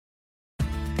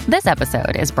This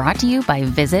episode is brought to you by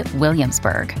Visit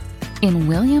Williamsburg. In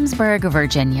Williamsburg,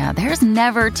 Virginia, there's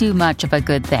never too much of a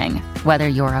good thing. Whether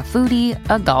you're a foodie,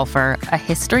 a golfer, a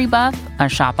history buff, a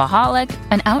shopaholic,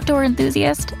 an outdoor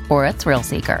enthusiast, or a thrill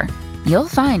seeker, you'll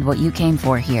find what you came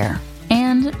for here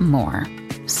and more.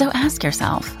 So ask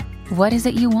yourself, what is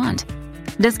it you want?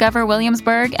 Discover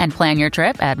Williamsburg and plan your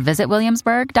trip at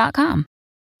visitwilliamsburg.com.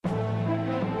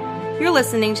 You're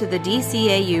listening to the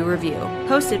DCAU Review,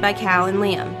 hosted by Cal and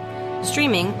Liam.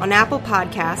 Streaming on Apple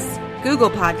Podcasts,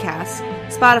 Google Podcasts,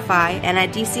 Spotify, and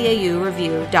at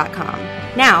DCAUreview.com.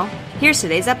 Now, here's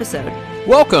today's episode.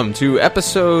 Welcome to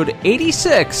episode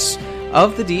 86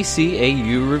 of the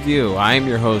DCAU Review. I am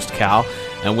your host, Cal,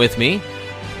 and with me,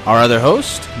 our other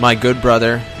host, my good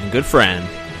brother and good friend,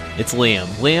 it's Liam.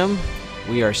 Liam,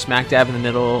 we are smack dab in the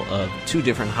middle of two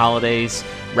different holidays,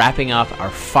 wrapping up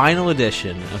our final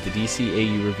edition of the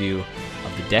DCAU Review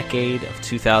of the decade of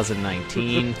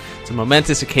 2019. It's a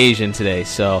momentous occasion today,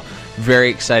 so very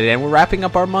excited, and we're wrapping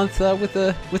up our month with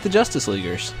the Justice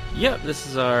Leaguers. Yep,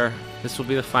 this will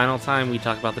be the final time we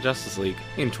talk about the Justice League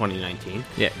in 2019.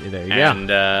 Yeah, there you go. And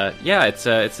it's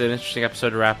an interesting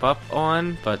episode to wrap up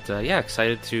on, but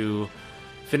excited to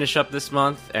finish up this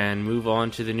month and move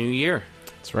on to the new year.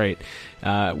 That's right.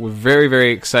 We're very,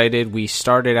 very excited. We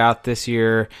started out this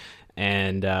year,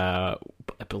 and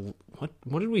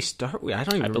what did we start with? I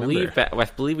don't even remember. I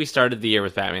believe we started the year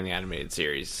with Batman the Animated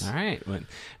Series. All right.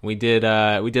 We did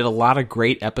a lot of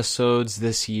great episodes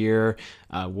this year.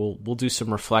 We'll do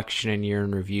some reflection and year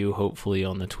in review, hopefully,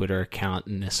 on the Twitter account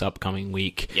in this upcoming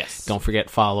week. Yes. Don't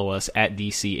forget, follow us at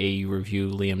DCAU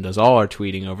Review. Liam does all our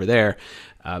tweeting over there.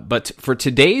 But for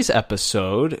today's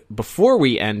episode, before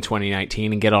we end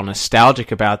 2019 and get all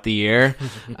nostalgic about the year,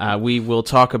 we will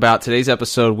talk about today's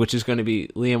episode, which is going to be,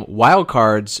 Liam,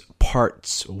 Wildcards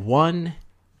Parts 1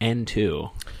 and 2.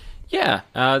 Yeah,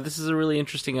 this is a really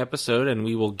interesting episode, and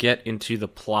we will get into the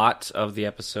plot of the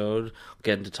episode, we'll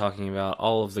get into talking about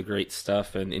all of the great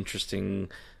stuff and interesting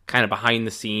kind of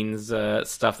behind-the-scenes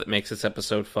stuff that makes this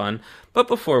episode fun. But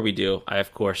before we do, I,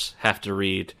 of course, have to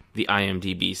read the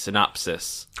IMDb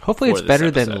synopsis. Hopefully it's better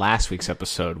than last week's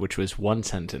episode, which was one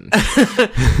sentence.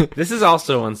 This is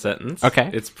also one sentence.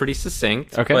 Okay. It's pretty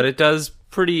succinct, okay, but it does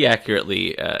pretty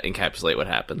accurately encapsulate what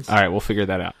happens. All right, we'll figure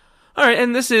that out. All right,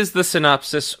 and this is the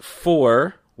synopsis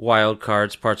for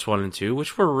Wildcards Parts 1 and 2,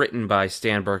 which were written by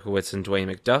Stan Berkowitz and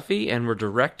Dwayne McDuffie, and were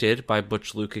directed by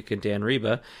Butch Lukic and Dan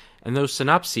Reba, and those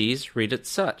synopses read as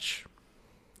such.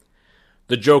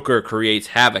 The Joker creates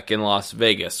havoc in Las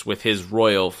Vegas with his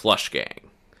Royal Flush Gang.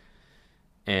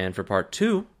 And for Part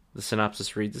 2, the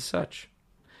synopsis reads as such.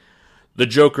 The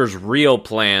Joker's real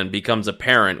plan becomes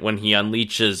apparent when he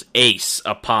unleashes Ace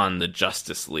upon the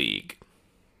Justice League.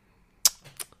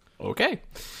 Okay.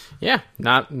 Yeah,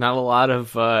 not a lot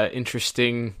of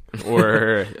interesting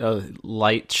or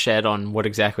light shed on what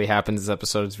exactly happens. This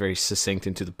episode is very succinct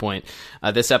and to the point.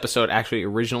 This episode actually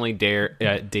originally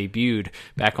debuted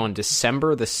back on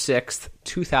December the 6th,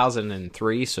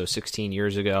 2003, so 16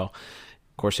 years ago.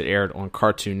 Of course, it aired on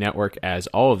Cartoon Network, as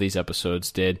all of these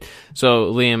episodes did.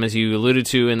 So, Liam, as you alluded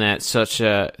to in that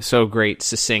so great,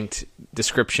 succinct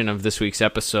description of this week's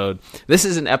episode, this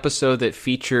is an episode that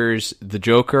features the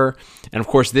Joker, and of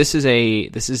course, this is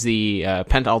the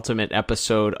penultimate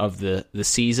episode of the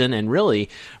season, and really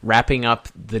wrapping up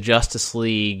the Justice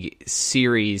League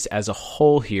series as a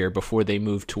whole here before they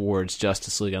move towards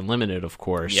Justice League Unlimited, of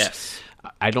course. Yes.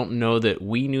 I don't know that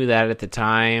we knew that at the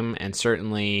time, and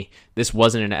certainly this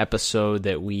wasn't an episode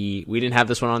that we didn't have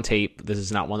this one on tape. This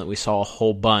is not one that we saw a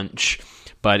whole bunch,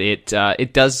 but it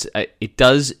does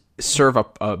serve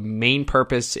a main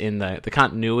purpose in the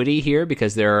continuity here,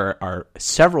 because there are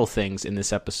several things in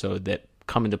this episode that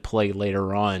come into play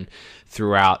later on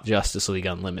throughout Justice League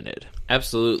Unlimited.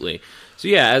 Absolutely. So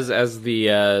yeah, as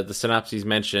the synopses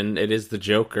mentioned, it is the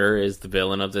Joker is the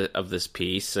villain of this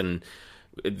piece, and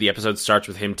the episode starts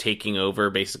with him taking over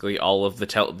basically all of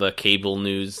the cable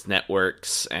news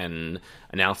networks and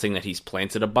announcing that he's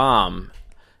planted a bomb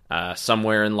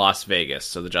somewhere in Las Vegas.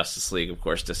 So the Justice League, of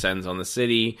course, descends on the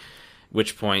city,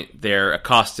 which point they're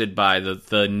accosted by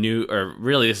the new, or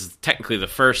really this is technically the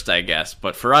first, I guess,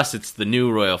 but for us it's the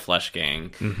new Royal Flush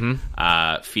Gang,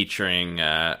 featuring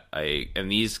and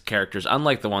these characters,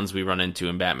 unlike the ones we run into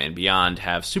in Batman Beyond,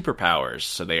 have superpowers,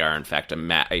 so they are in fact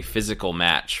a physical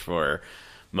match for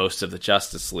most of the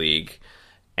Justice League.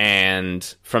 And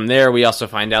from there we also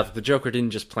find out that the Joker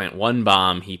didn't just plant one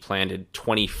bomb, he planted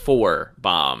 24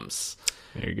 bombs.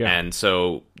 There you go. And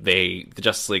so the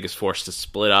Justice League is forced to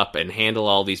split up and handle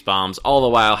all these bombs, all the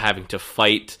while having to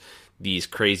fight these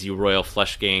crazy Royal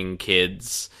Flush Gang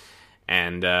kids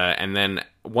And then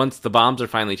once the bombs are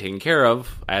finally taken care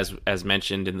of, as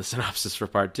mentioned in the synopsis for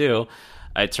part 2,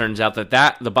 it turns out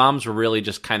that the bombs were really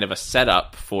just kind of a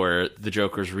setup for the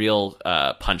Joker's real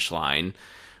punchline,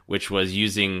 which was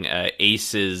using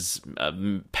Ace's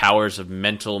powers of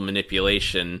mental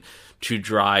manipulation to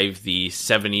drive the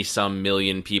 70-some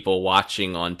million people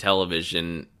watching on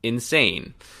television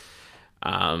insane.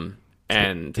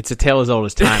 And it's a tale as old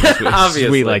as time, as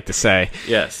we like to say.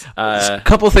 Yes. A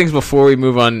couple of things before we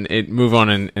move on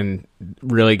and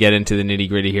really get into the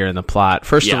nitty-gritty here in the plot.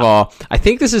 First of all, I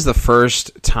think this is the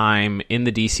first time in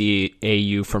the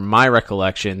DCAU, from my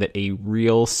recollection, that a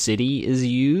real city is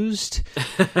used.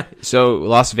 So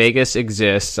Las Vegas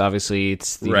exists. Obviously,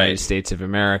 it's the United States of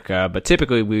America, but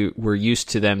typically we're used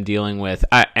to them dealing with.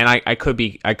 I could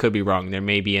be wrong. There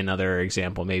may be another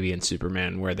example, maybe in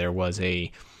Superman, where there was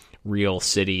a real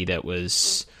city that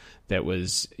was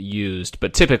used,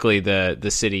 but typically the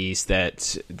cities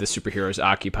that the superheroes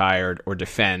occupy or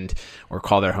defend or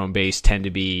call their home base tend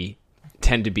to be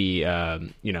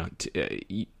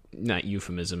not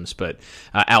euphemisms, but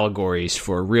allegories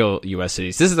for real U.S.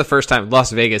 cities. This is the first time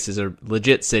Las Vegas is a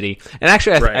legit city, and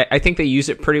actually, I think they use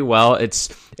it pretty well. It's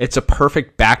a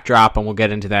perfect backdrop, and we'll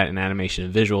get into that in animation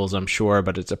and visuals, I'm sure.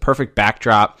 But it's a perfect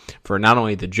backdrop for not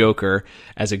only the Joker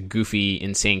as a goofy,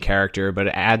 insane character, but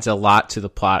it adds a lot to the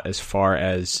plot as far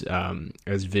as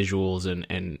visuals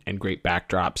and great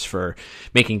backdrops for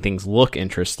making things look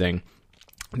interesting.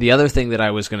 The other thing that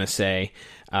I was going to say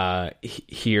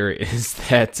here is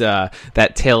that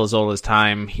that tale as old as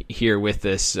time here with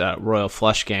this Royal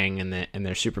Flush Gang and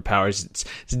their superpowers.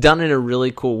 It's done in a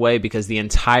really cool way because the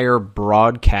entire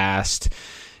broadcast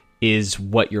is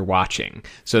what you're watching.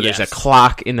 So there's a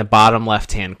clock in the bottom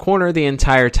left-hand corner the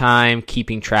entire time,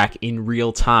 keeping track in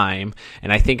real time.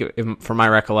 And I think, from my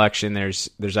recollection, there's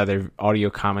either audio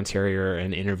commentary or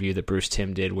an interview that Bruce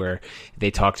Timm did where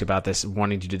they talked about this,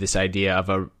 wanting to do this idea of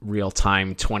a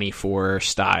real-time 24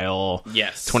 style,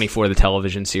 24 the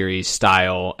television series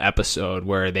style episode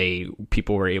where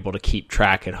people were able to keep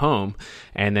track at home.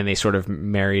 And then they sort of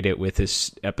married it with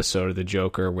this episode of the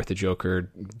Joker, with the Joker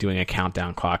doing a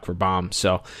countdown clock for bombs.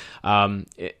 So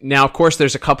now, of course,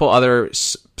 there's a couple other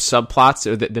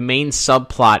subplots. The main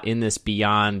subplot in this,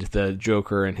 beyond the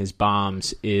Joker and his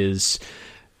bombs, is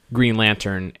Green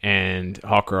Lantern and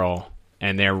Hawkgirl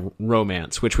and their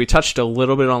romance, which we touched a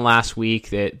little bit on last week.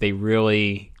 That they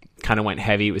really kind of went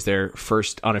heavy. It was their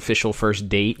unofficial first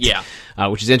date,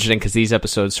 which is interesting because these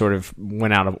episodes sort of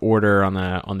went out of order on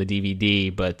the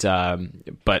DVD, but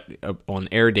on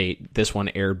air date, this one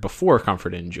aired before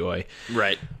Comfort and Joy,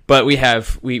 right? But we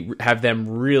have them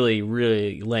really,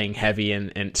 really laying heavy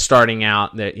and starting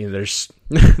out that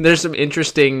there's some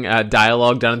interesting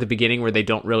dialogue done at the beginning where they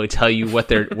don't really tell you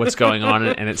what's going on,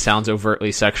 and it sounds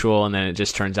overtly sexual, and then it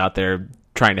just turns out they're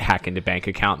trying to hack into bank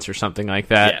accounts or something like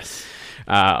that. Yes.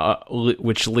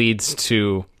 Which leads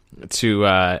to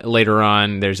later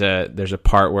on. There's a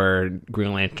part where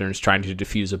Green Lantern's trying to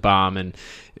defuse a bomb, and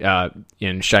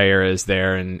Shayera is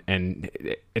there and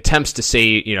attempts to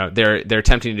say, they're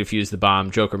attempting to defuse the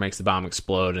bomb. Joker makes the bomb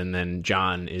explode, and then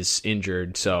John is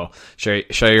injured. So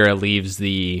Shayera leaves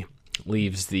the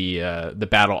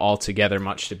battle altogether,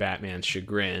 much to Batman's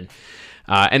chagrin.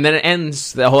 And then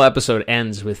the whole episode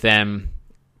ends with them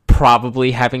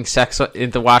probably having sex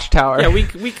in the Watchtower. Yeah,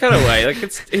 we cut away. Like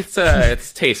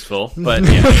it's tasteful, but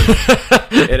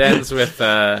it ends with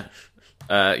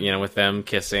with them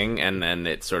kissing, and then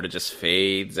it sort of just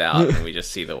fades out, and we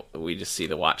just see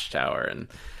the Watchtower, and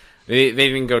they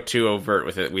didn't go too overt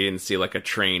with it. We didn't see like a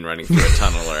train running through a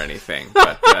tunnel or anything,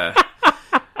 but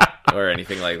or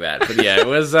anything like that. But yeah, it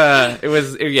was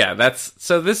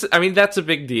that's a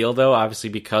big deal though, obviously,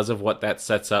 because of what that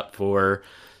sets up for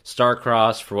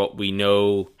Starcross, for what we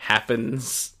know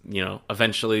happens.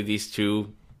 Eventually these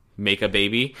two make a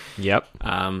baby. Yep.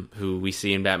 Who we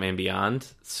see in Batman Beyond.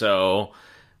 So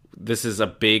this is a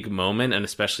big moment, and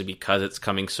especially because it's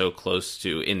coming so close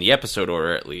to, in the episode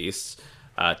order at least,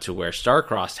 to where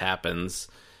Starcross happens.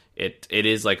 It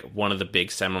is like one of the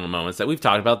big seminal moments that we've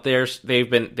talked about.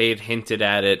 They'd hinted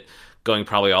at it going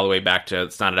probably all the way back to,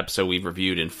 it's not an episode we've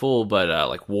reviewed in full, but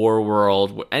like War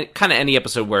World, and kind of any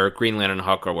episode where Green Lantern and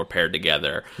Hawkgirl were paired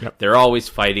together. Yep. They're always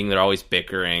fighting, they're always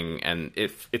bickering, and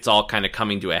it's all kind of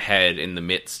coming to a head in the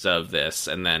midst of this.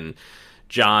 And then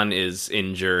John is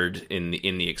injured in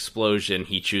the explosion.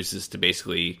 He chooses to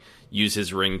basically use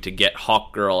his ring to get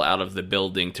Hawkgirl out of the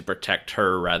building to protect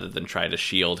her rather than try to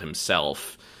shield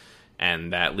himself.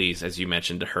 And that leads, as you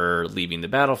mentioned, to her leaving the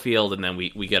battlefield, and then we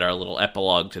get our little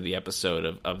epilogue to the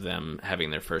episode of them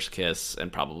having their first kiss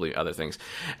and probably other things.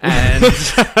 And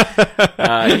it's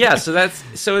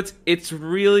a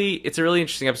really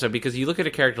interesting episode, because you look at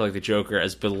a character like the Joker,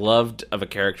 as beloved of a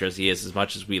character as he is, as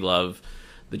much as we love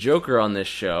the Joker on this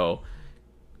show,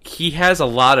 he has a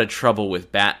lot of trouble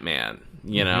with Batman.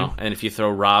 You know, and if you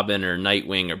throw Robin or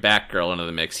Nightwing or Batgirl into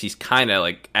the mix, he's kind of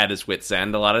like at his wit's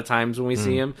end a lot of times when we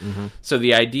see him. So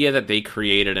the idea that they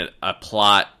created a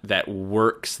plot that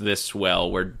works this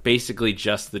well, where basically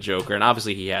just the Joker, and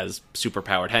obviously he has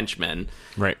superpowered henchmen,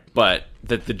 right? But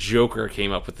that the Joker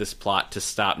came up with this plot to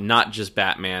stop not just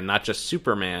Batman, not just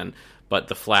Superman, but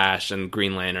the Flash and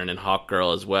Green Lantern and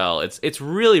Hawkgirl as well. It's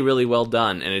really, really well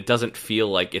done, and it doesn't feel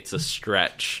like it's a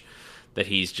stretch that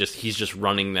he's just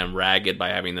running them ragged by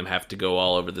having them have to go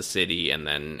all over the city and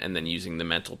then using the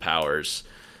mental powers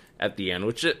at the end,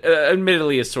 which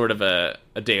admittedly is sort of a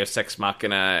Deus Ex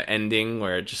Machina ending,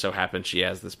 where it just so happens she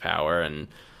has this power, and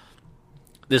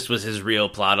this was his real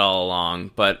plot all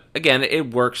along. But again,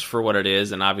 it works for what it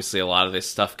is, and obviously a lot of this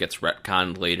stuff gets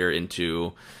retconned later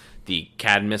into the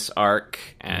Cadmus arc,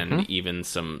 and even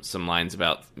some lines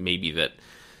about maybe that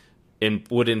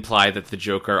would imply that the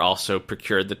Joker also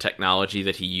procured the technology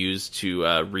that he used to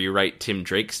rewrite Tim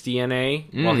Drake's DNA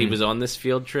while he was on this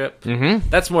field trip.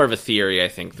 That's more of a theory, I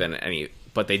think, than any...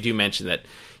 But they do mention that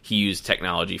he used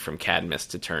technology from Cadmus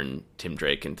to turn Tim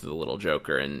Drake into the little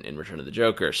Joker in Return of the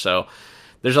Joker. So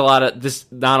there's a lot of... This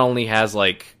not only has,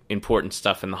 like, important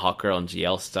stuff in the Hawkgirl and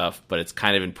GL stuff, but it's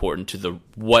kind of important to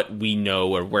what we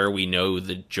know, or where we know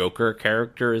the Joker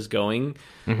character is going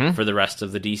for the rest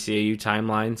of the DCAU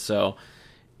timeline. So,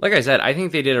 like I said, I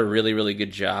think they did a really, really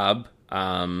good job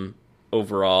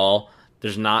overall.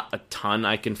 There's not a ton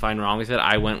I can find wrong with it.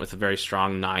 I went with a very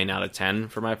strong 9 out of 10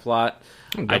 for my plot.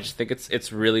 I just think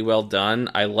it's really well done.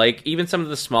 I like even some of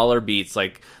the smaller beats,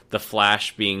 like the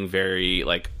Flash being very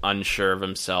like unsure of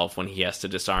himself when he has to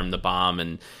disarm the bomb,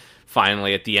 and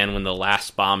finally at the end when the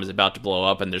last bomb is about to blow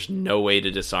up and there's no way to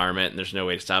disarm it and there's no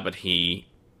way to stop it, he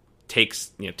takes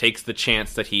the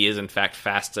chance that he is in fact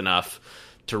fast enough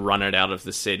to run it out of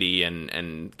the city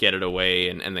and get it away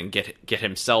and then get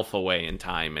himself away in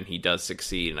time, and he does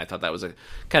succeed. And I thought that was a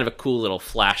kind of a cool little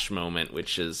Flash moment,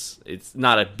 which is, it's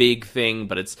not a big thing,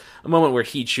 but it's a moment where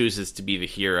he chooses to be the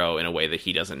hero in a way that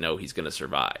he doesn't know he's going to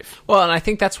survive. Well, and I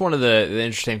think that's one of the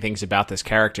interesting things about this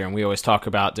character, and we always talk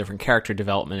about different character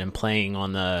development and playing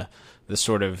on the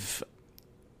sort of,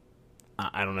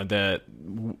 I don't know,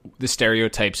 the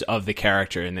stereotypes of the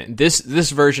character. And this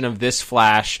version of this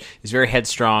Flash is very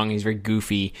headstrong. He's very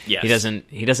goofy. Yes.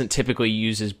 He doesn't typically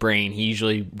use his brain. He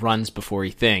usually runs before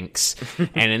he thinks.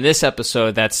 And in this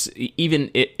episode,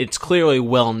 it's clearly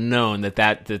well known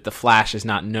that the Flash is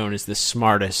not known as the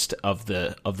smartest of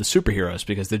the superheroes,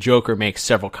 because the Joker makes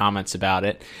several comments about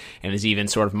it and is even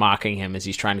sort of mocking him as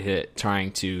he's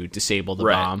trying to disable the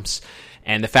bombs.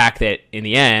 And the fact that in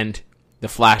the end, the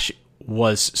Flash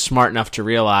was smart enough to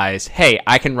realize, hey,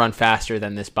 I can run faster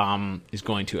than this bomb is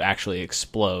going to actually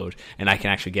explode, and I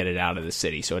can actually get it out of the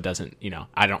city, so it doesn't,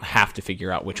 I don't have to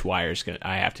figure out which wires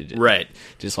I have to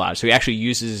dislodge. So he actually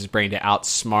uses his brain to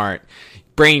outsmart,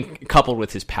 brain coupled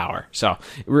with his power. So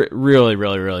really,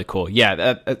 really, really cool.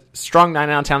 Yeah, a strong 9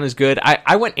 out of 10 is good.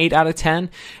 I went 8 out of 10,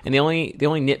 and the only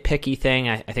nitpicky thing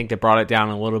I think that brought it down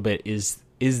a little bit is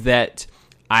that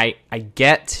I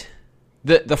get...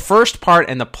 The first part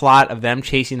and the plot of them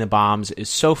chasing the bombs is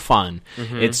so fun.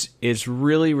 It's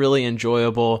really, really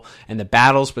enjoyable, and the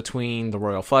battles between the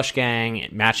Royal Flush Gang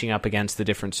and matching up against the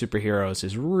different superheroes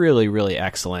is really, really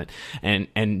excellent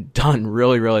and done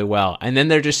really, really well. And then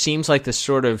there just seems like this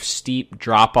sort of steep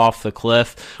drop off the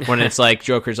cliff when it's like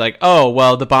Joker's like, oh,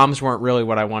 well, the bombs weren't really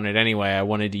what I wanted anyway. I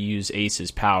wanted to use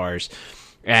Ace's powers.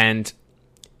 And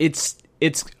it's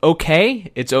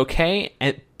okay. It's okay.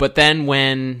 But then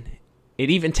when... it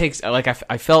even takes, like,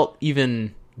 I felt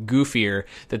even goofier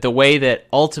that the way that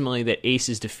ultimately that Ace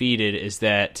is defeated is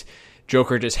that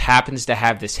Joker just happens to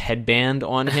have this headband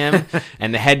on him,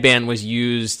 and the headband was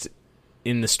used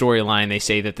in the storyline. They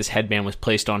say that this headband was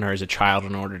placed on her as a child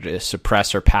in order to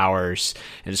suppress her powers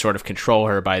and to sort of control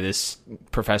her by this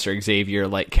Professor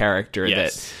Xavier-like character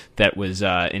that was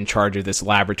in charge of this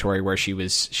laboratory where she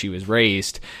was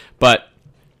raised. But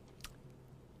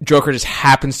Joker just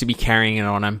happens to be carrying it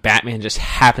on him. Batman just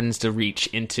happens to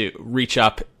reach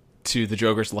up to the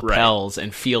Joker's lapels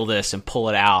and feel this and pull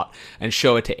it out and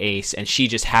show it to Ace, and she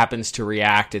just happens to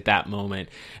react at that moment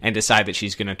and decide that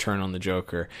she's going to turn on the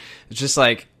Joker. It's just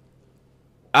like,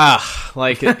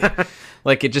 like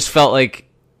it just felt like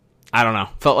I don't know,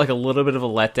 felt like a little bit of a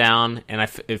letdown, and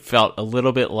it felt a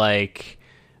little bit like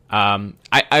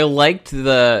I liked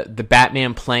the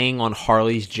Batman playing on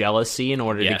Harley's jealousy in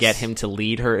order to get him to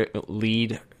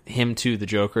lead him to the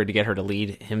Joker, to get her to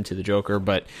lead him to the Joker,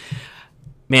 but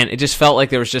man, it just felt like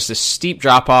there was just a steep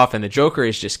drop off, and the Joker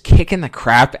is just kicking the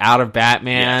crap out of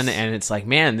Batman, and it's like,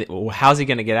 man, how's he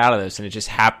going to get out of this? And it just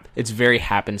it's very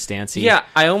happenstancey. Yeah,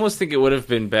 I almost think it would have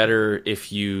been better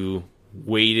if you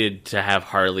waited to have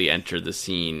Harley enter the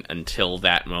scene until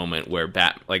that moment where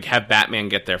have Batman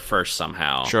get there first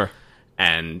somehow. Sure.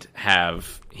 And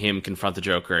have him confront the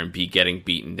Joker and be getting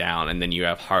beaten down, and then you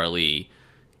have Harley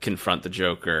confront the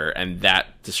Joker, and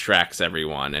that distracts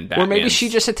everyone. And or maybe she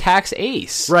just attacks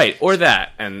Ace, right? Or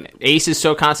that, and Ace is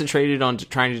so concentrated on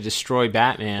trying to destroy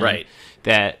Batman, right,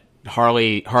 that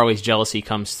Harley's jealousy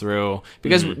comes through,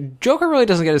 because Joker really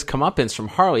doesn't get his comeuppance from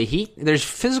Harley. There's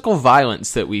physical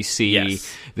violence that we see.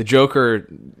 The Joker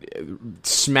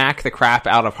smack the crap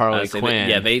out of Harley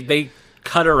Quinn. They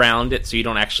cut around it so you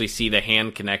don't actually see the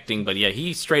hand connecting, but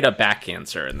he straight up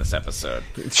backhands her in this episode.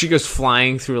 She goes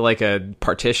flying through like a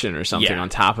partition or something on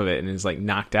top of it and is like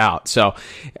knocked out. So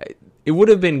it would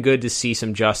have been good to see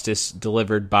some justice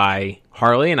delivered by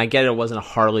Harley, and I get it wasn't a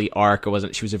Harley arc.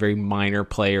 She was a very minor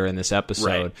player in this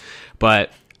episode,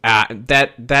 but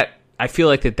that I feel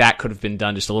like that could have been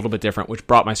done just a little bit different, which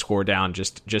brought my score down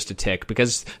just a tick,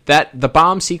 because the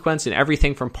bomb sequence and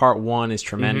everything from part 1 is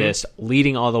tremendous,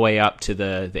 leading all the way up to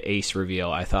the Ace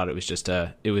reveal. I thought it was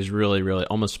it was really, really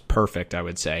almost perfect, I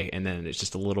would say, and then it's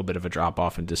just a little bit of a drop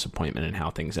off and disappointment in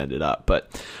how things ended up.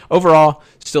 But overall,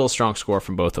 still a strong score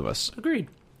from both of us. Agreed.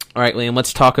 All right, Liam,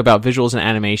 let's talk about visuals and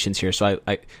animations here. So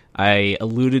I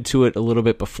alluded to it a little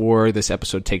bit before. This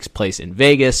episode takes place in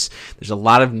Vegas. There's a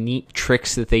lot of neat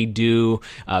tricks that they do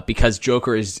because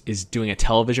Joker is doing a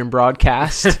television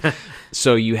broadcast.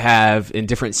 So you have, in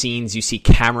different scenes, you see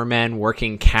cameramen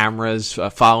working cameras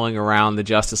following around the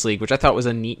Justice League, which I thought was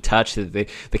a neat touch, that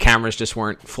the cameras just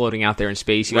weren't floating out there in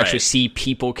space. You actually see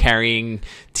people carrying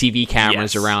TV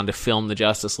cameras around to film the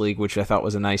Justice League, which I thought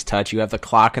was a nice touch. You have the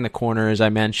clock in the corner, as I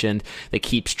mentioned, that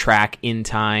keeps track in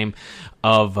time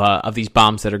of these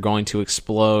bombs that are going to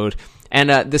explode.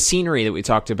 And the scenery that we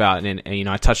talked about, and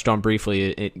I touched on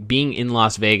briefly, it being in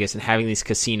Las Vegas and having these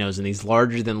casinos and these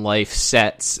larger-than-life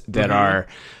sets that are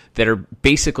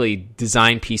basically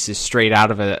design pieces straight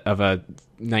out of a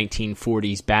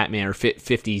 1940s Batman or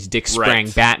 50s Dick Sprang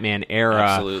Batman era,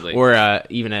 absolutely, or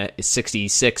even a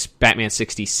 66 Batman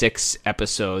 66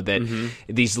 episode, that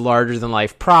these larger than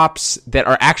life props that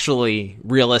are actually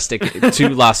realistic to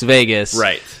Las Vegas,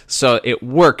 right? So it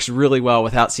works really well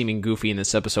without seeming goofy in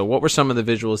this episode. What were some of the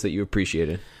visuals that you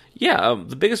appreciated? Yeah,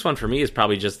 the biggest one for me is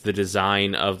probably just the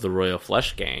design of the Royal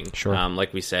Flush Gang. Sure.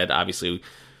 Like we said, obviously,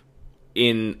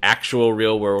 in actual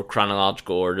real world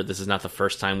chronological order, this is not the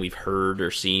first time we've heard or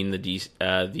seen in the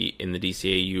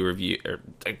DCAU review.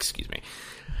 Excuse me.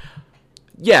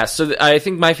 Yeah, so I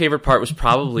think my favorite part was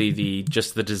probably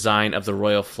just the design of the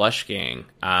Royal Flush Gang.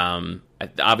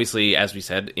 Obviously, as we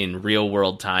said, in real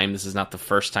world time, this is not the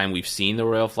first time we've seen the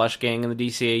Royal Flush Gang in the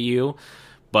DCAU,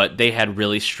 but they had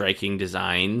really striking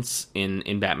designs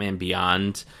in Batman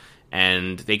Beyond,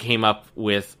 and they came up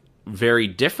with very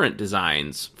different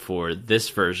designs for this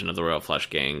version of the Royal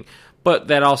Flush Gang, but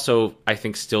that also, I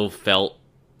think, still felt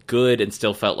good and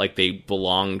still felt like they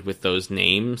belonged with those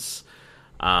names.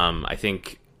 I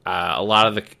think a lot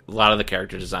of the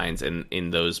character designs in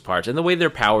those parts, and the way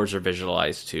their powers are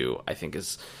visualized too, I think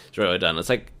is really done. It's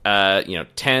like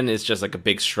 10 is just like a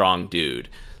big strong dude,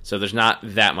 so there's not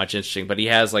that much interesting, but he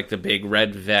has like the big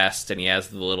red vest, and he has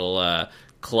the little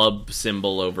club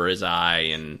symbol over his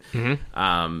eye, and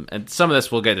some of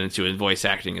this we'll get into in voice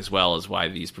acting as well, as why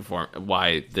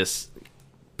this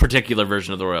particular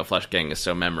version of the Royal Flush Gang is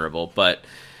so memorable. But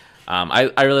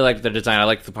I really liked the design. I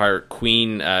liked the part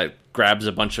Queen grabs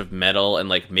a bunch of metal and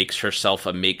like makes herself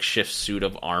a makeshift suit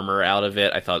of armor out of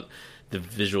it. I thought the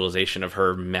visualization of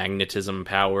her magnetism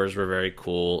powers were very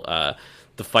cool.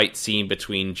 The fight scene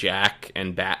between Jack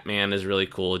and Batman is really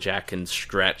cool. Jack can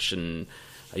stretch, and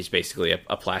he's basically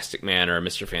a Plastic Man or a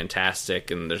Mr.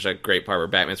 Fantastic, and there's a great part where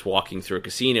Batman's walking through a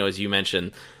casino, as you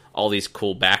mentioned, all these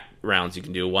cool backgrounds you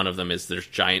can do. One of them is there's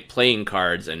giant playing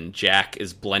cards, and Jack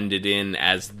is blended in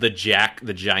as the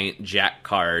giant Jack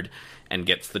card, and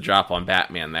gets the drop on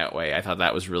Batman that way. I thought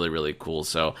that was really, really cool.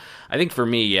 So I think for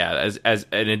me, as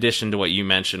in addition to what you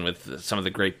mentioned with some of the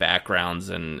great backgrounds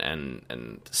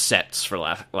and sets, for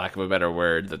lack of a better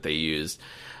word, that they used,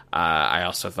 I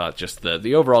also thought just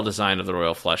the overall design of the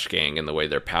Royal Flush Gang and the way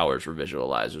their powers were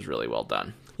visualized was really well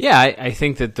done. Yeah, I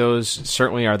think that those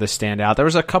certainly are the standout. There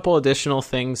was a couple additional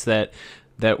things that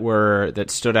that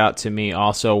stood out to me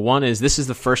also. One is this is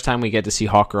the first time we get to see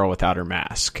Hawkgirl without her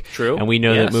mask. True. And we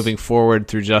know that moving forward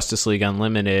through Justice League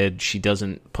Unlimited, she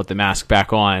doesn't put the mask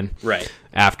back on. Right.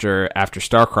 After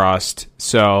Starcrossed.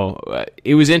 So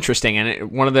it was interesting.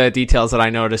 And one of the details that I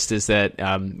noticed is that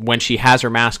when she has her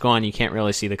mask on, you can't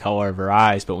really see the color of her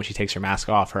eyes, but when she takes her mask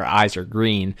off, her eyes are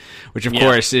green, which of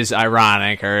course is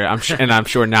ironic, and I'm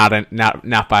sure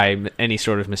not by any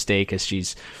sort of mistake, as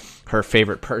she's her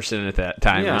favorite person at that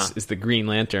time is the Green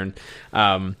Lantern.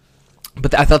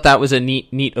 But I thought that was a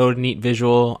neat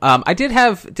visual. I did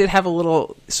have a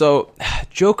little. So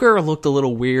Joker looked a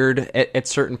little weird at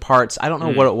certain parts. I don't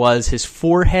know what it was. His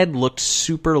forehead looked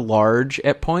super large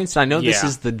at points. I know this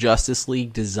is the Justice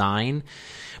League design,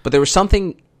 but there was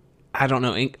something, I don't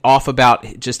know, off about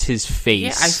just his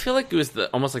face. Yeah, I feel like it was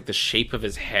almost like the shape of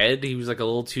his head. He was like a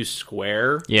little too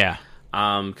square. Yeah.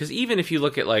 Because even if you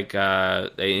look at like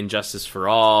Injustice for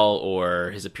All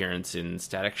or his appearance in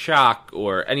Static Shock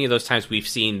or any of those times we've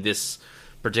seen this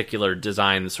particular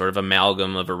design, the sort of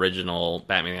amalgam of original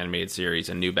Batman animated series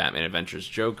and New Batman Adventures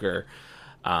Joker,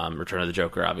 Return of the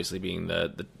Joker obviously being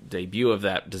the debut of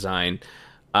that design,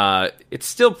 it's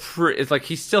still it's like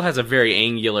he still has a very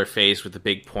angular face with a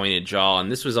big pointed jaw,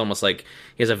 and this was almost like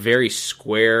he has a very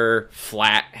square,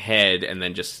 flat head, and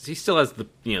then just he still has the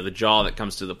the jaw that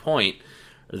comes to the point,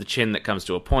 or the chin that comes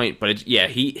to a point. But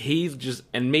he just,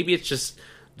 and maybe it's just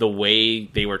the way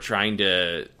they were trying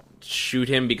to shoot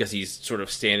him because he's sort of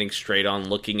standing straight on,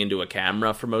 looking into a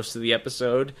camera for most of the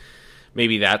episode.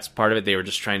 Maybe that's part of it. They were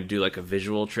just trying to do like a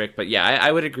visual trick. But yeah,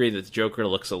 I would agree that the Joker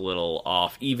looks a little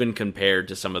off, even compared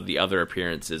to some of the other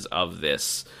appearances of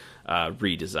this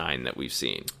redesign that we've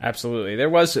seen. Absolutely. There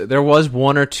was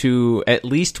one or two, at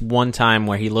least one time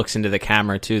where he looks into the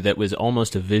camera too, that was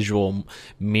almost a visual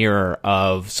mirror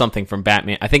of something from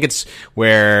Batman. I think it's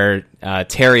where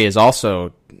Terry is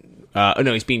also...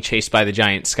 he's being chased by the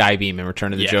giant Skybeam in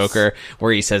Return of the Joker,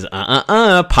 where he says,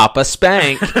 Papa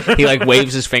Spank. He like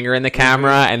waves his finger in the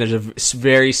camera, and there's a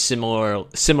very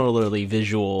similarly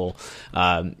visual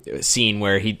scene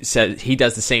where he says he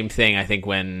does the same thing. I think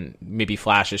when maybe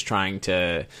Flash is trying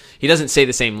to, he doesn't say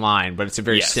the same line, but it's a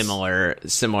very similar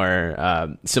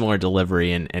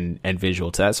delivery and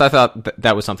visual to that. So I thought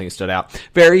that was something that stood out.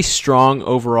 Very strong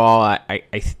overall.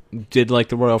 I did like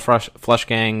the Royal Flush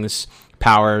Gang's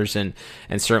powers and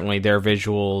certainly their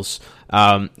visuals.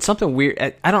 Something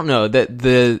weird, I don't know, that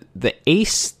the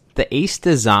Ace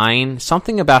design,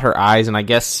 something about her eyes, and I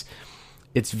guess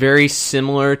it's very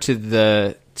similar to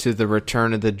the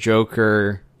Return of the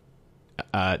Joker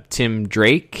Tim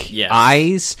Drake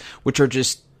eyes, which are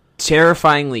just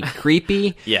terrifyingly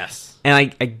creepy. Yes.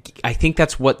 And I think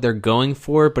that's what they're going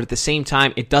for, but at the same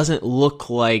time it doesn't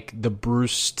look like the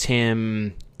Bruce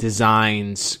Timm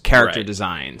character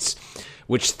designs,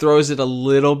 which throws it a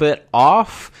little bit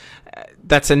off.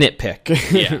 That's a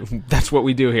nitpick. Yeah. That's what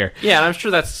we do here. Yeah, and I'm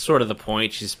sure that's sort of the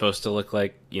point. She's supposed to look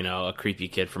like, a creepy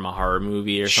kid from a horror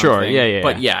movie or something. Sure, yeah.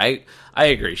 But yeah, I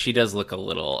agree. She does look a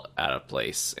little out of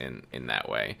place in that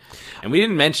way. And we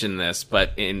didn't mention this,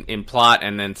 but in plot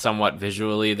and then somewhat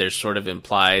visually, there's sort of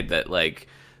implied that, like,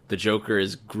 the Joker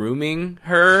is grooming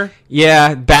her.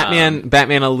 Yeah,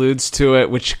 Batman alludes to it,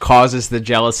 which causes the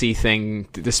jealousy thing,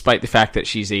 despite the fact that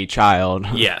she's a child.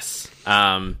 Yes.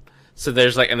 So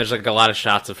there's a lot of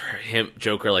shots of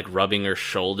Joker like rubbing her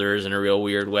shoulders in a real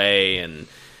weird way and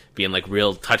being like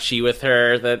real touchy with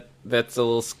her. That's a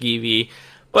little skeevy.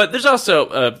 But there's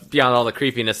also, beyond all the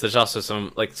creepiness, there's also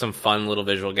some fun little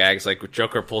visual gags. Like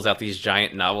Joker pulls out these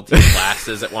giant novelty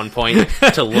glasses at one point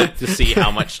to look to see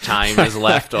how much time is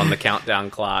left on the countdown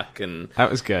clock, and that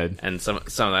was good. And some of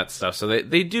that stuff. So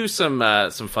they do some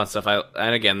fun stuff.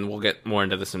 And again, we'll get more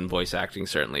into this in voice acting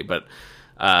certainly. But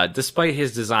despite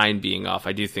his design being off,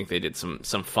 I do think they did some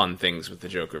fun things with the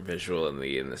Joker visual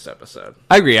in this episode.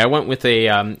 I agree. I went with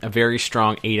a very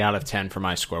strong 8 out of 10 for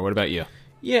my score. What about you?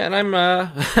 Yeah, and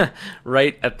I'm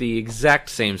right at the exact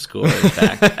same score, in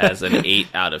fact, as an 8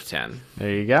 out of 10.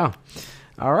 There you go.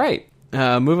 All right.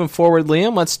 Moving forward,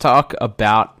 Liam, let's talk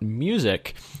about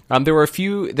music.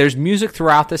 There's music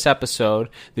throughout this episode.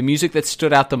 The music that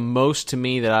stood out the most to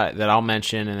me that I'll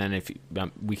mention, and then if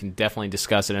we can definitely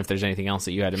discuss it if there's anything else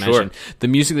that you had to mention. The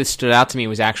music that stood out to me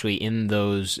was actually in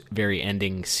those very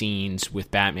ending scenes with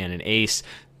Batman and Ace.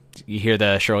 You hear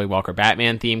the Shirley Walker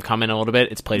Batman theme come in a little bit.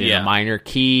 It's played in a minor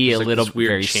key, there's a little this weird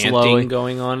very chanting slow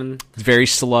going on. It's very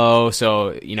slow.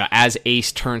 So as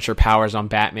Ace turns her powers on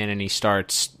Batman and he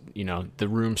starts, the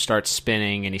room starts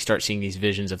spinning and he starts seeing these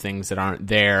visions of things that aren't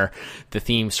there. The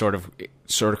theme sort of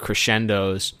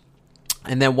crescendos.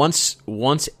 And then once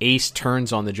Ace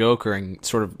turns on the Joker and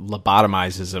sort of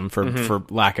lobotomizes him, for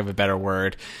lack of a better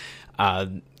word,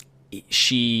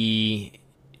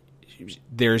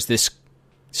 there's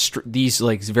these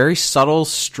like very subtle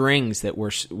strings that were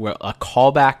a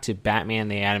callback to Batman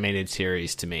the Animated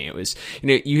Series. To me, it was,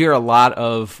 you hear a lot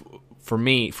of,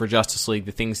 for Justice League,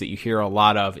 the things that you hear a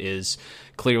lot of is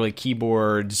clearly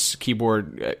keyboard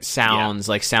sounds,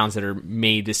 like sounds that are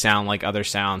made to sound like other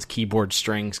sounds, keyboard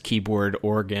strings, keyboard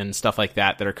organ, stuff like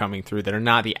that are coming through that are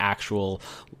not the actual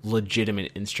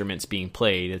legitimate instruments being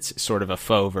played. It's sort of a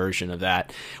faux version of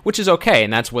that, which is okay,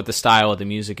 and that's what the style of the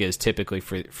music is typically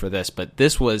for this. But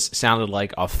this sounded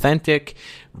like authentic,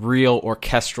 real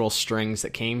orchestral strings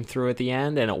that came through at the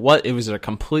end, and it was a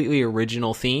completely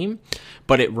original theme,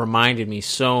 but it reminded me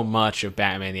so much of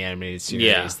Batman the Animated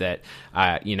Series that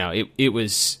it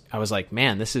was. I was like,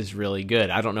 man, this is really good.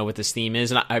 I don't know what this theme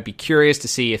is, and I'd be curious to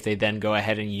see if they then go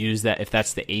ahead and use that. If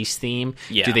that's the Ace theme,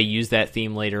 do they use that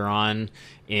theme later on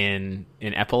in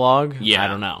Epilogue? Yeah, I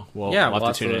don't know. We'll have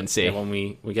to tune in and see when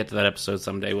we get to that episode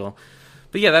someday.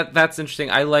 But yeah, that's interesting.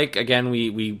 I like, again,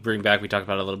 we bring back, we talked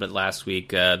about it a little bit last week,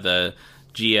 the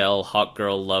GL Hawk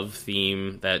Girl love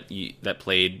theme that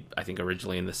played, I think,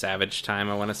 originally in the Savage time,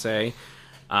 I want to say.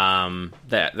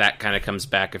 That kind of comes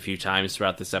back a few times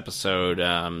throughout this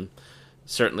episode.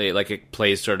 Certainly, like, it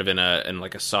plays sort of in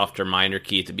like a softer minor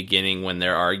key at the beginning when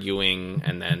they're arguing,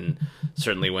 and then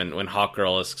certainly when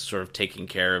Hawkgirl is sort of taking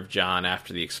care of John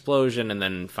after the explosion, and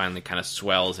then finally kind of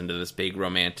swells into this big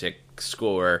romantic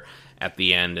score at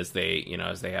the end as they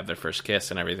have their first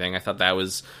kiss and everything. I thought that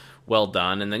was well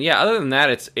done. And then, other than that,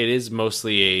 it is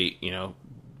mostly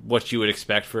what you would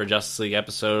expect for a Justice League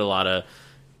episode. A lot of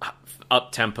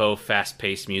up-tempo,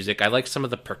 fast-paced music. I like some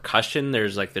of the percussion.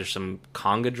 There's some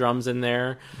conga drums in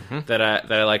there that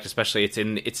I liked, especially it's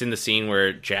in the scene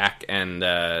where Jack and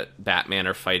Batman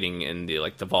are fighting in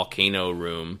the volcano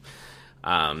room.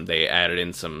 They added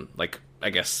in some, I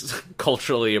guess,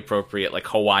 culturally appropriate,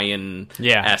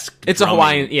 Hawaiian-esque It's drumming. a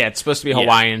Hawaiian, it's supposed to be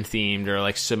Hawaiian themed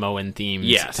or Samoan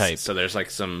themed type. So there's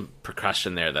some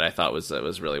percussion there that I thought was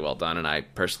really well done, and I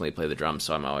personally play the drums,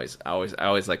 so I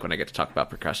always like when I get to talk about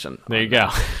percussion. There you go.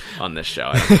 On this show,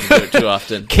 I don't do it too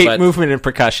often. Cape movement and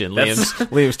percussion,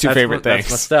 Liam's two favorite things.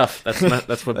 That's my stuff.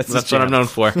 That's what I'm known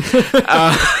for.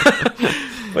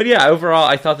 But yeah, overall,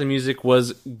 I thought the music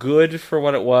was good for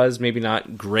what it was. Maybe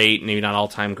not great, maybe not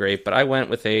all-time great, but I went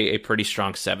with a pretty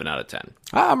strong 7 out of 10.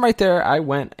 I'm right there. I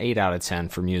went 8 out of 10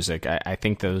 for music. I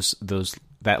think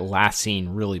that last scene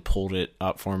really pulled it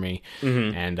up for me,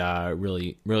 and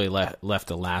really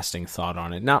left a lasting thought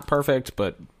on it. Not perfect,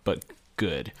 but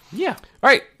good. Yeah. All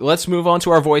right, let's move on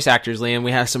to our voice actors, Liam.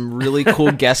 We have some really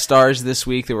cool guest stars this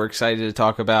week that we're excited to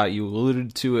talk about. You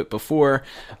alluded to it before.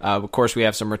 Of course, we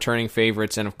have some returning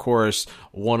favorites, and of course,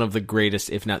 one of the greatest,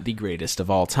 if not the greatest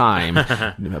of all time,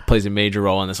 plays a major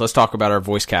role in this. Let's talk about our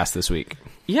voice cast this week.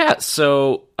 Yeah,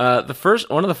 so one of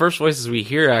the first voices we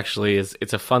hear actually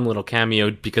it's a fun little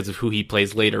cameo because of who he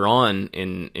plays later on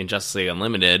in Justice League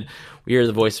Unlimited. We hear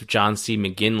the voice of John C.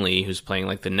 McGinley, who's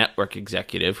playing the network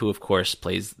executive, who of course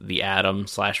plays the Atom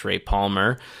 / Ray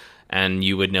Palmer. And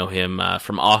you would know him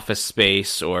from Office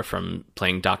Space or from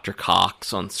playing Dr.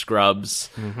 Cox on Scrubs.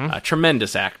 A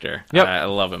tremendous actor. Yep. I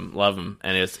love him.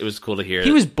 And it was cool to hear.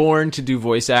 He was born to do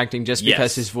voice acting just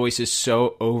because his voice is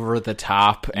so over the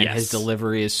top and his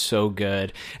delivery is so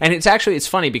good. And it's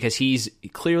funny because he's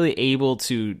clearly able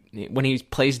to, when he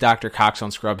plays Dr. Cox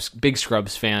on Scrubs, big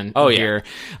Scrubs fan here.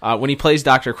 When he plays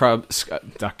Dr. Cox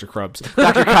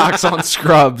on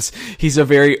Scrubs, he's a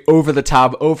very over the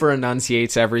top, over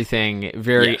enunciates everything.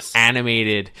 Very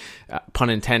animated, pun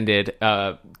intended,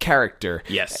 character.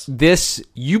 Yes. This,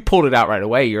 you pulled it out right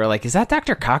away. You were like, is that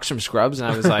Dr. Cox from Scrubs?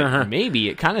 And I was like, maybe.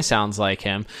 It kind of sounds like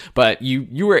him. But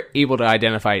you were able to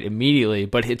identify it immediately,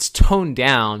 but it's toned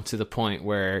down to the point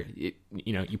where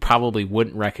you probably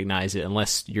wouldn't recognize it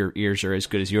unless your ears are as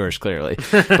good as yours, clearly.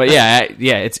 But and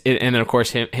then of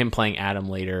course him playing Adam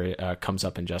later comes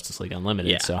up in Justice League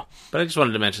Unlimited. Yeah. So, but I just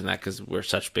wanted to mention that because we're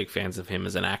such big fans of him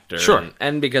as an actor, sure,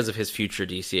 and because of his future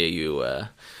DCAU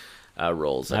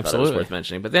roles. I thought it was worth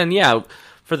mentioning. But then,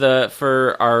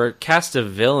 for our cast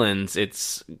of villains,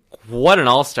 it's what an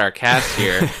all-star cast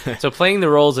here. So playing the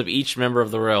roles of each member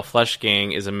of the Royal Flush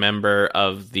Gang is a member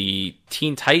of the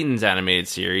Teen Titans animated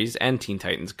series and Teen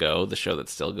Titans Go, the show that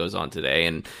still goes on today.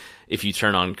 And if you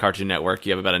turn on Cartoon Network,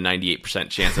 you have about a 98%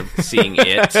 chance of seeing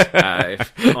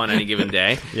it on any given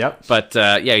day. Yep. But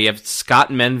you have Scott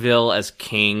Menville as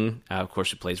King, of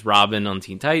course, who plays Robin on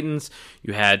Teen Titans.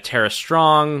 You had Tara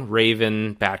Strong,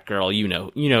 Raven, Batgirl. You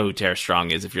know who Tara Strong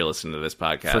thing is if you're listening to this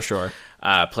podcast. For sure.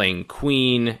 Playing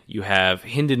Queen. You have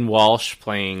Hynden Walsh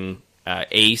playing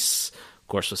Ace, of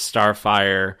course, with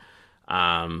Starfire.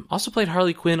 Also played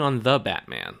Harley Quinn on The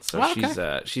Batman.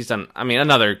 So she's done, I mean,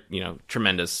 another,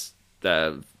 tremendous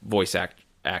voice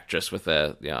actress with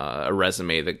a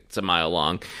resume that's a mile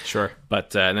long. Sure.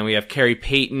 But and then we have Carrie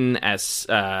Payton as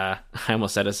I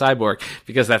almost said a cyborg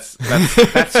because that's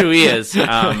who he is.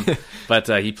 But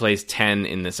he plays 10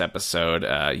 in this episode.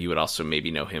 You would also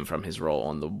maybe know him from his role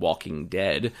on The Walking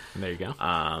Dead. There you go.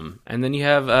 And then you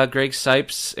have Greg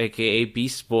Sipes, aka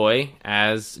Beast Boy,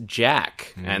 as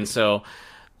Jack. And so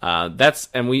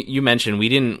you mentioned we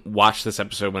didn't watch this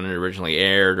episode when it originally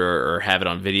aired or have it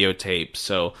on videotape,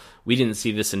 so we didn't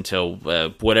see this until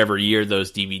whatever year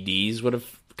those DVDs would have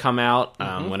come out,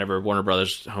 whenever Warner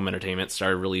Brothers Home Entertainment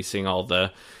started releasing all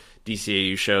the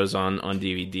DCAU shows on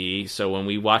DVD. So when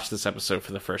we watched this episode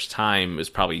for the first time, it was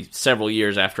probably several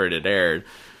years after it had aired.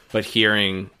 But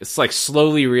it's like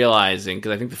slowly realizing,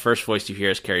 because I think the first voice you hear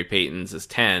is Carrie Payton's is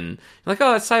 10. You're like,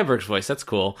 oh, that's Cyborg's voice, that's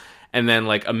cool. And then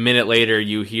like a minute later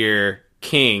you hear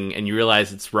King and you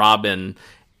realize it's Robin,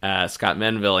 Scott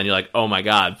Menville, and you're like, oh my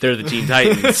god, they're the Teen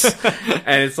Titans.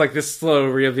 And it's like this slow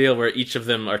reveal where each of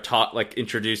them are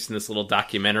introduced in this little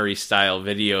documentary style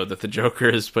video that the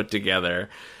Joker has put together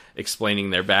explaining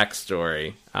their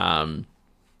backstory. And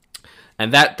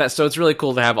so it's really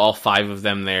cool to have all 5 of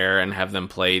them there and have them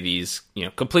play these,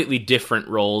 completely different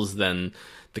roles than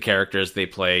the characters they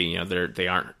play. They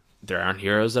aren't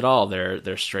heroes at all.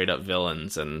 They're straight up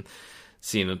villains, and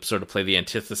seeing them sort of play the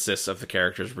antithesis of the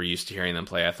characters we're used to hearing them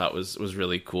play, I thought was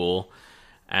really cool.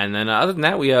 And then other than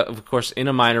that, we have, of course, in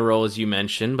a minor role, as you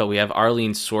mentioned, but we have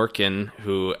Arlene Sorkin,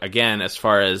 who, again, as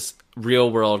far as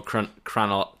real-world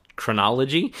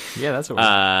chronology... Yeah, that's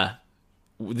what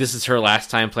this is her last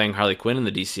time playing Harley Quinn in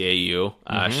the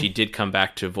DCAU. She did come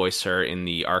back to voice her in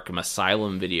the Arkham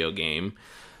Asylum video game,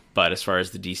 but as far as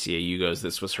the DCAU goes,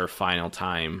 this was her final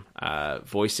time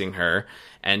voicing her,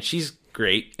 and she's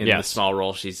great in the small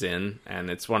role she's in, and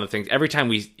it's one of the things, every time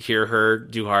we hear her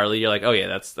do Harley, you're like, oh yeah,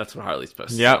 that's what Harley's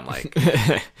supposed to sound like.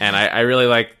 And I really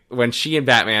like when she and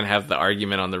Batman have the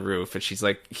argument on the roof, and she's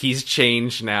like, he's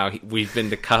changed now, we've been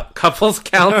to couples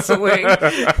counseling.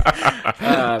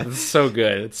 It's so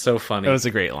good, it's so funny. It was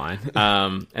a great line.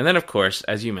 And then of course,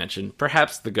 as you mentioned,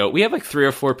 perhaps the GOAT. We have like 3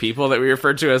 or 4 people that we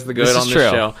refer to as the GOAT on this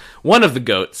show. One of the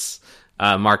GOATs,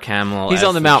 Mark Hamill. He's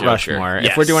on the Mount Rushmore.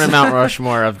 Yes. If we're doing a Mount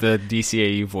Rushmore of the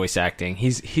DCAU voice acting,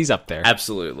 he's up there.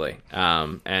 Absolutely.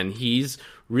 And he's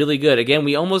really good. Again,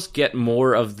 we almost get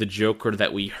more of the Joker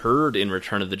that we heard in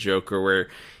Return of the Joker, where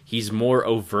he's more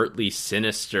overtly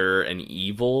sinister and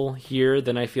evil here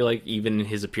than I feel like even in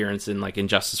his appearance in like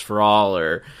Injustice for All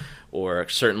or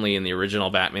certainly in the original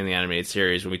Batman the Animated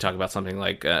Series, when we talk about something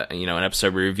like an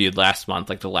episode we reviewed last month,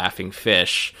 like The Laughing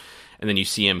Fish. And then you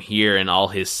see him here in all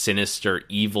his sinister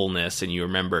evilness, and you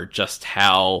remember just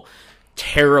how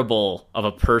terrible of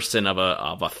a person, of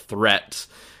a threat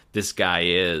this guy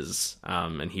is.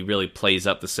 And he really plays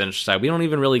up the sinister side. We don't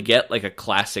even really get like a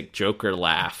classic Joker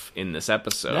laugh in this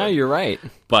episode. No, you're right.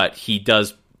 But he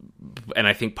does, and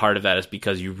I think part of that is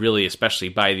because you really, especially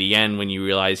by the end, when you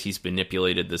realize he's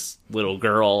manipulated this little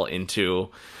girl into,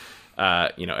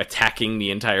 attacking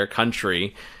the entire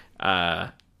country,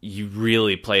 you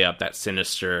really play up that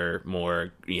sinister,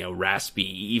 more,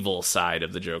 raspy, evil side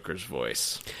of the Joker's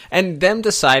voice. And them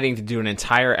deciding to do an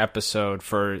entire episode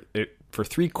for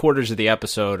 3/4 of the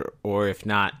episode, or if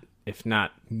not,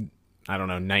 I don't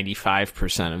know,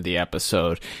 95% of the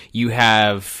episode, you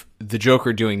have the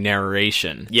Joker doing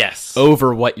narration. Yes.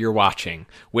 Over what you're watching,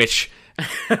 which,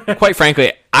 quite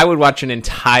frankly, I would watch an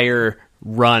entire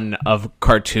run of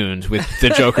cartoons with the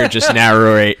Joker just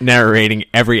narrating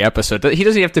every episode. He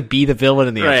doesn't have to be the villain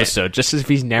in the episode, just as if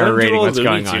he's narrating what's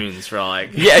going on. For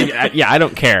like... yeah, I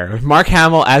don't care. Mark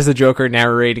Hamill as the Joker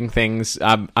narrating things,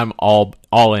 I'm all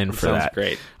in for that. Sounds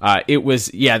great. It was,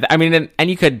 I mean, and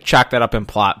you could chalk that up in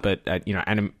plot, but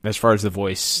and as far as the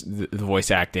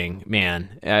voice acting,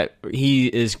 man, he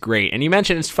is great. And you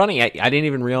mentioned, it's funny, I didn't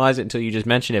even realize it until you just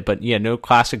mentioned it, but no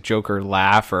classic Joker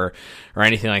laugh or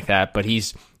anything like that. But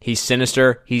he's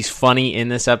sinister. He's funny in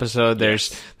this episode.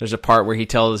 There's a part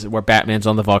where Batman's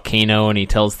on the volcano and he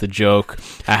tells the joke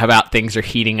about things are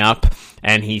heating up,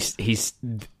 and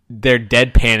they're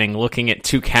deadpanning, looking at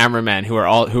 2 cameramen who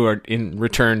are in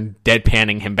return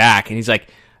deadpanning him back, and he's like,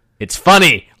 "It's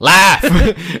funny, laugh."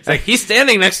 It's like he's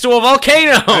standing next to a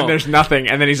volcano, and there's nothing,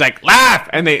 and then he's like, "Laugh,"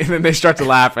 and then they start to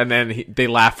laugh, and then they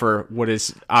laugh for what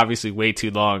is obviously way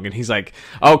too long, and he's like,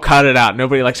 "Oh, cut it out.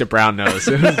 Nobody likes a brown nose."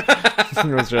 It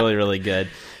was really, really good.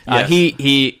 Yes.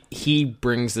 He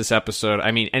brings this episode.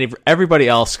 I mean, everybody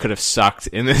else could have sucked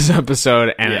in this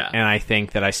episode, and I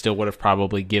think that I still would have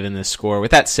probably given this score.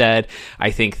 With that said,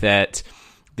 I think that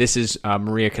this is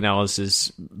Maria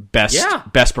Kanellis'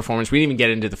 best performance. We didn't even get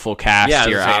into the full cast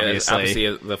here,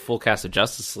 obviously the full cast of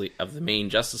Justice League, of the main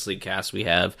Justice League cast. We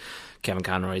have Kevin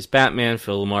Conroy's Batman,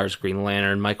 Phil LaMarr's Green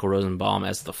Lantern, Michael Rosenbaum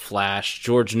as the Flash,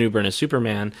 George Newbern as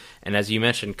Superman, and as you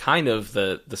mentioned, kind of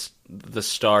the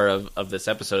star of this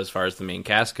episode as far as the main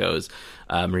cast goes,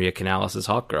 Maria Kanellis as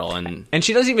Hawkgirl, and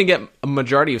she doesn't even get a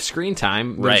majority of screen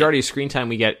time. The majority of screen time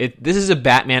we get. This is a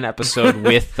Batman episode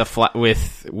with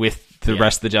the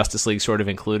rest of the Justice League sort of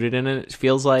included in it. It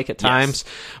feels like at times,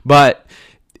 but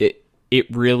it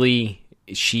really.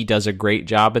 She does a great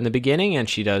job in the beginning, and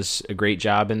she does a great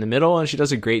job in the middle, and she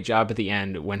does a great job at the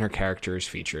end when her character is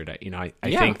featured. I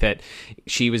think that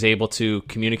she was able to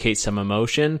communicate some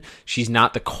emotion. She's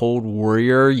not the cold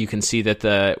warrior. You can see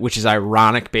that which is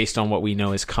ironic based on what we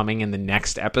know is coming in the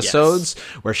next episodes,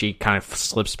 where she kind of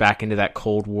slips back into that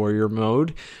cold warrior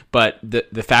mode. But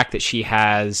the fact that she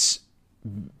flexes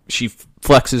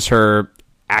her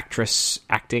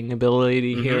acting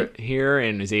ability here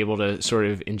and is able to sort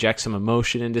of inject some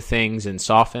emotion into things and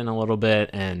soften a little bit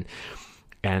and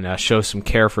show some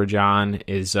care for John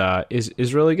is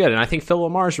really good. And I think Phil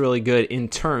LaMarr is really good in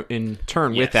turn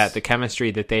with that. The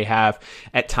chemistry that they have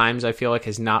at times I feel like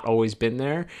has not always been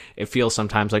there. It feels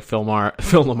sometimes like Phil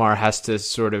LaMarr has to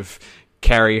sort of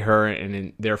carry her,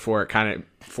 and therefore it kind of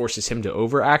forces him to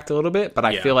overact a little bit. But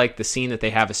I feel like the scene that they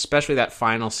have, especially that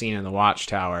final scene in the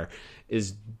Watchtower,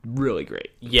 is really great.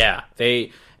 Yeah,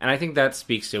 and I think that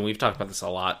speaks to, and we've talked about this a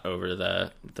lot over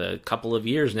the couple of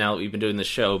years now that we've been doing this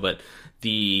show, but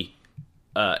the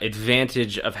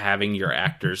advantage of having your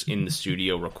actors in the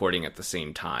studio recording at the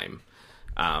same time.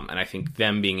 And I think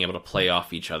them being able to play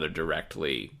off each other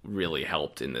directly really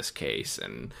helped in this case.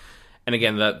 And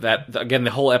again,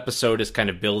 the whole episode is kind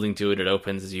of building to it. It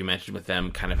opens, as you mentioned, with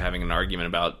them kind of having an argument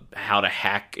about how to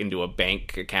hack into a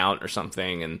bank account or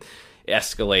something, and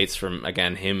escalates from,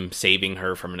 again, him saving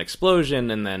her from an explosion,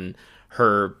 and then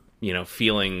her,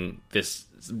 feeling this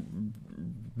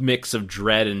mix of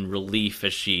dread and relief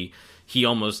as he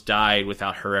almost died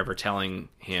without her ever telling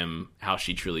him how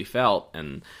she truly felt.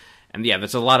 And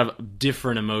there's a lot of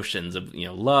different emotions of,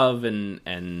 love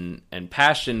and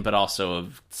passion, but also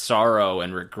of sorrow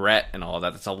and regret and all of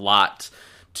that. That's a lot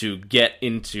to get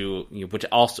into, which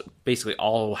also basically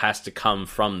all has to come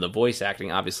from the voice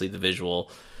acting. Obviously the visual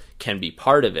can be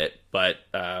part of it, but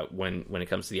when it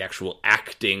comes to the actual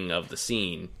acting of the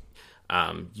scene,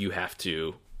 you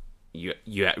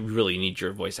really need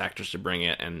your voice actors to bring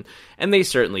it, and they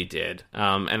certainly did.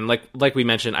 And like we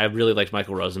mentioned, I really liked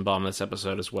Michael Rosenbaum in this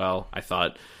episode as well. I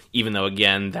thought, even though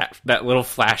again that little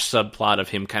Flash subplot of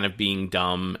him kind of being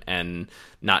dumb and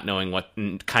not knowing what,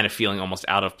 kind of feeling almost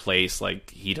out of place,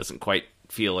 like he doesn't quite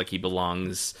feel like he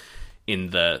belongs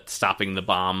in the stopping the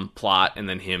bomb plot, and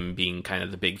then him being kind of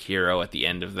the big hero at the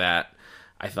end of that.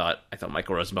 I thought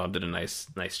Michael Rosenbaum did a nice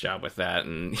job with that.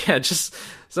 And just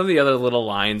some of the other little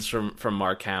lines from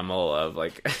Mark Hamill of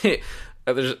like,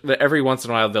 every once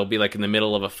in a while they'll be like in the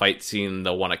middle of a fight scene,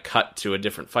 they'll want to cut to a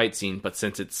different fight scene, but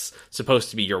since it's supposed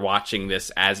to be you're watching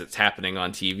this as it's happening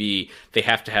on TV, they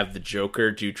have to have the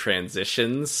Joker do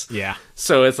transitions. Yeah.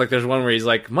 So it's like there's one where he's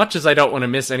like, much as I don't want to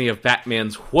miss any of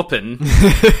Batman's whooping,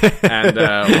 and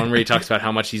one where he talks about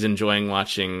how much he's enjoying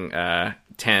watching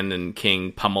Ten and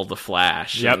King pummel the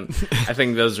Flash. Yep. And I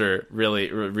think those are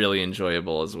really, really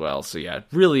enjoyable as well. So yeah,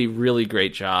 really, really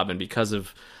great job. And because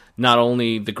of not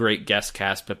only the great guest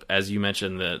cast, but as you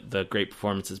mentioned, the great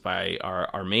performances by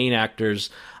our main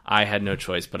actors, I had no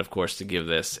choice but, of course, to give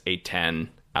this a 10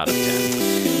 out of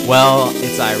 10. Well,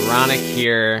 it's ironic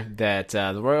here that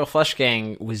the Royal Flush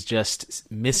Gang was just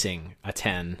missing a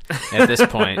 10 at this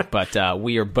point, but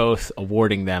we are both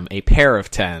awarding them a pair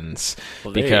of 10s,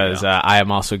 because I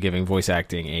am also giving voice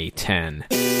acting a 10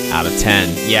 out of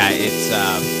 10. Yeah,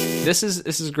 it's this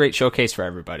is a great showcase for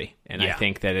everybody, and I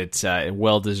think that it's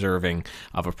well deserving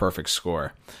of a perfect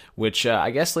score, which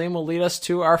I guess, Liam, will lead us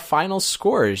to our final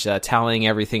scores, tallying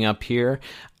everything up here.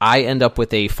 I end up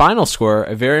with a final score,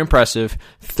 a very impressive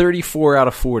 34 out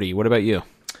of 40. What about you?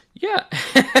 Yeah.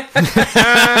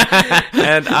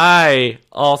 And I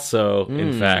also,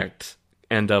 in fact,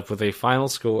 end up with a final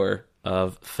score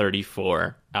of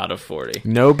 34 out of 40.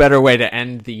 No better way to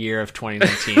end the year of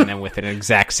 2019 than with an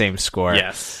exact same score.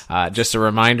 Yes. Just a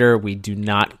reminder, we do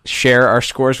not share our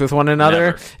scores with one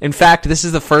another. Never. In fact, this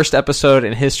is the first episode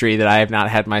in history that I have not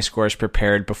had my scores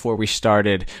prepared before we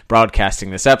started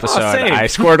broadcasting this episode. Same. I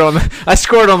scored on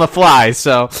the fly.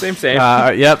 So Same.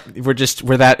 Yep,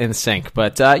 we're that in sync.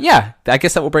 But yeah, I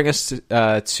guess that will bring us to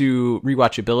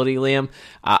rewatchability, Liam.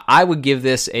 I would give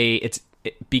this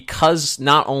because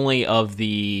not only of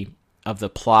the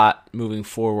plot moving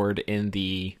forward in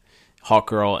the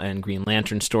Hawkgirl and Green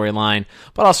Lantern storyline,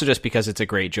 but also just because it's a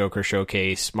great Joker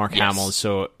showcase. Mark Hamill is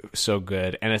so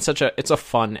good, and it's a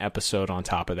fun episode on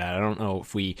top of that. I don't know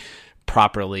if we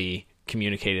properly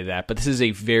communicated that, but this is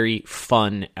a very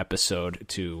fun episode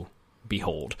to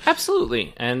behold.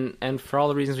 Absolutely. And for all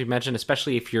the reasons we've mentioned,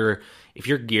 especially if you're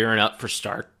gearing up for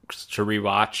to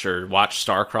rewatch or watch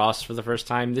Starcross for the first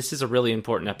time, this is a really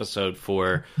important episode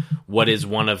for what is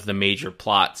one of the major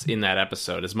plots in that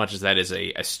episode. As much as that is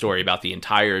a story about the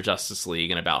entire Justice League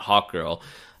and about Hawkgirl,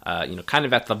 kind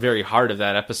of at the very heart of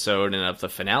that episode and of the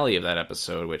finale of that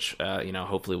episode, which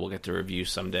hopefully we'll get to review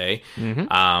someday.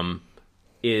 Mm-hmm.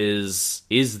 Is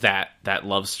that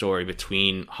love story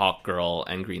between Hawkgirl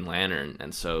and Green Lantern,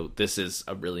 and so this is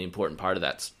a really important part of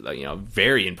that,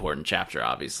 very important chapter,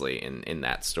 obviously, in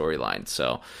that storyline.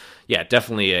 So, yeah,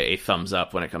 definitely a thumbs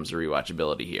up when it comes to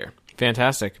rewatchability here.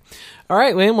 Fantastic. All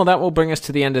right, Liam, well, that will bring us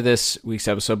to the end of this week's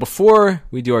episode. Before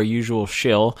we do our usual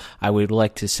shill, I would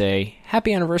like to say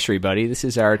happy anniversary, buddy. This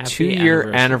is our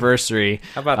 2-year anniversary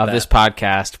of this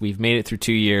podcast. We've made it through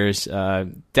 2 years.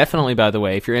 Definitely, by the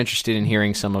way, if you're interested in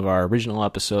hearing some of our original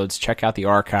episodes, check out the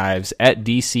archives at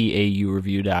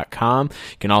dcaureview.com.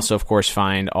 You can also, of course,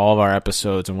 find all of our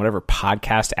episodes on whatever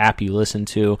podcast app you listen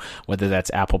to, whether that's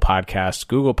Apple Podcasts,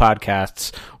 Google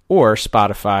Podcasts, or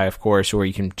Spotify, of course, or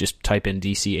you can just type in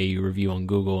DCAU Review on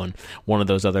Google, and one of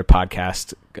those other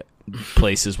podcast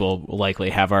places will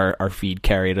likely have our feed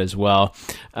carried as well.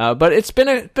 But it's been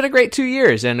a great 2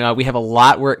 years, and we have a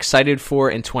lot we're excited for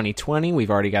in 2020. We've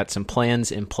already got some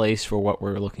plans in place for what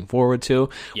we're looking forward to,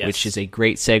 which is a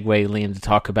great segue, Liam, to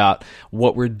talk about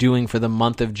what we're doing for the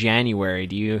month of January.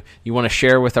 Do you want to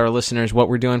share with our listeners what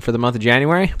we're doing for the month of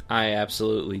January? I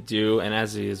absolutely do, and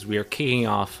as is, we are kicking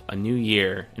off a new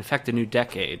year, in fact, a new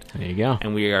decade. There you go.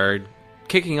 And we are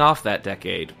kicking off that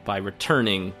decade by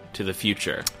returning to the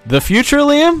future. The future,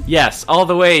 Liam? Yes, all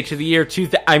the way to the year to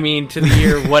the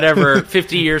year whatever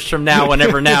 50 years from now,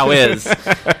 whenever now is.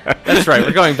 That's right.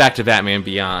 We're going back to Batman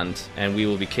Beyond, and we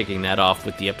will be kicking that off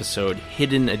with the episode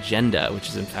Hidden Agenda, which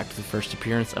is in fact the first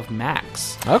appearance of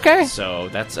Max. Okay. So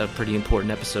that's a pretty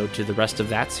important episode to the rest of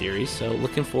that series. So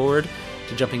looking forward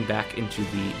to jumping back into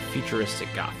the futuristic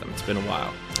Gotham. It's been a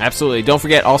while. Absolutely. Don't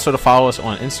forget also to follow us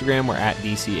on Instagram. We're at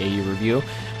DCAU Review,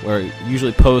 where we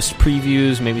usually post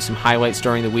previews, maybe some highlights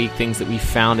during the week, things that we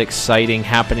found exciting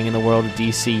happening in the world of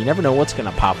DC. You never know what's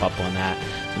going to pop up on that,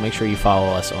 so make sure you follow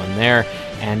us on there.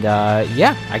 And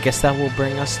I guess that will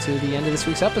bring us to the end of this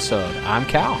week's episode. I'm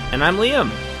Cal. And I'm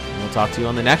Liam. And we'll talk to you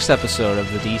on the next episode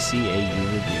of the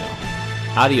DCAU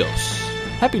Review. Adios.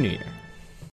 Happy New Year.